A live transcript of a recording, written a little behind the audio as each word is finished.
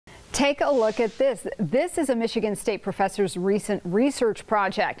Take a look at this. This is a Michigan State professor's recent research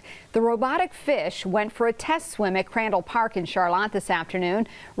project. The robotic fish went for a test swim at Crandell Park in Charlotte this afternoon.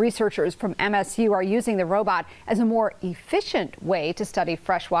 Researchers from MSU are using the robot as a more efficient way to study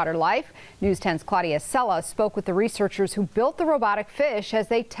freshwater life. News 10's Claudia Sella spoke with the researchers who built the robotic fish as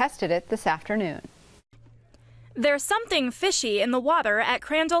they tested it this afternoon. There's something fishy in the water at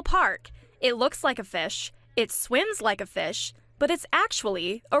Crandell Park. It looks like a fish, it swims like a fish, but it's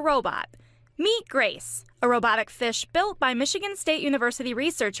actually a robot. Meet Grace, a robotic fish built by Michigan State University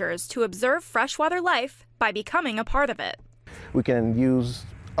researchers to observe freshwater life by becoming a part of it. We can use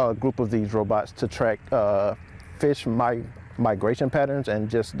a group of these robots to track fish migration patterns and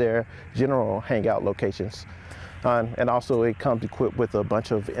just their general hangout locations. And also it comes equipped with a bunch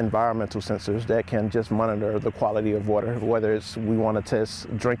of environmental sensors that can just monitor the quality of water, whether it's we want to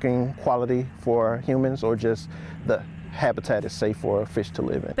test drinking quality for humans or just the habitat is safe for a fish to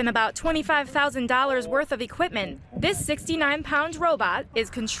live in. Been about $25,000 worth of equipment. This 69-pound robot is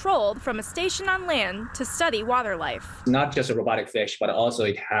controlled from a station on land to study water life. Not just a robotic fish, but also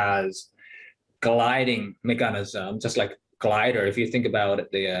it has gliding mechanism, just like glider. If you think about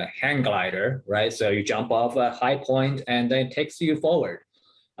the hang glider, right? So you jump off a high point and then it takes you forward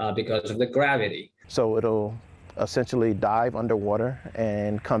because of the gravity. So it'll essentially dive underwater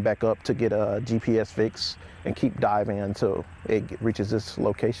and come back up to get a GPS fix and keep diving until it reaches its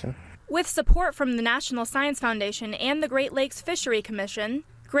location. With support from the National Science Foundation and the Great Lakes Fishery Commission,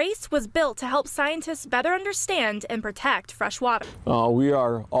 Grace was built to help scientists better understand and protect fresh water. We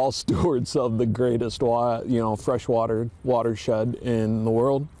are all stewards of the greatest, freshwater watershed in the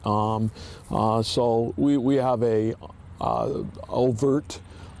world. So we have a overt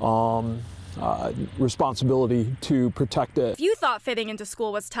responsibility to protect it. If you thought fitting into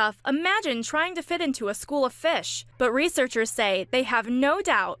school was tough, imagine trying to fit into a school of fish. But researchers say they have no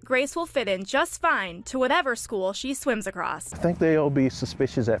doubt Grace will fit in just fine to whatever school she swims across. I think they'll be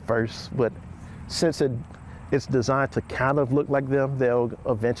suspicious at first, but since it's designed to kind of look like them, they'll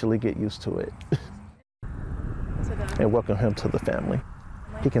eventually get used to it. And welcome him to the family.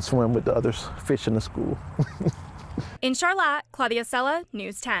 He can swim with the other fish in the school. In Charlotte, Claudia Sella,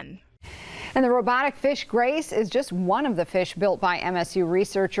 News 10. And the robotic fish Grace is just one of the fish built by MSU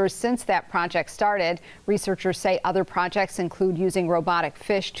researchers since that project started. Researchers say other projects include using robotic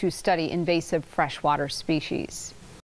fish to study invasive freshwater species.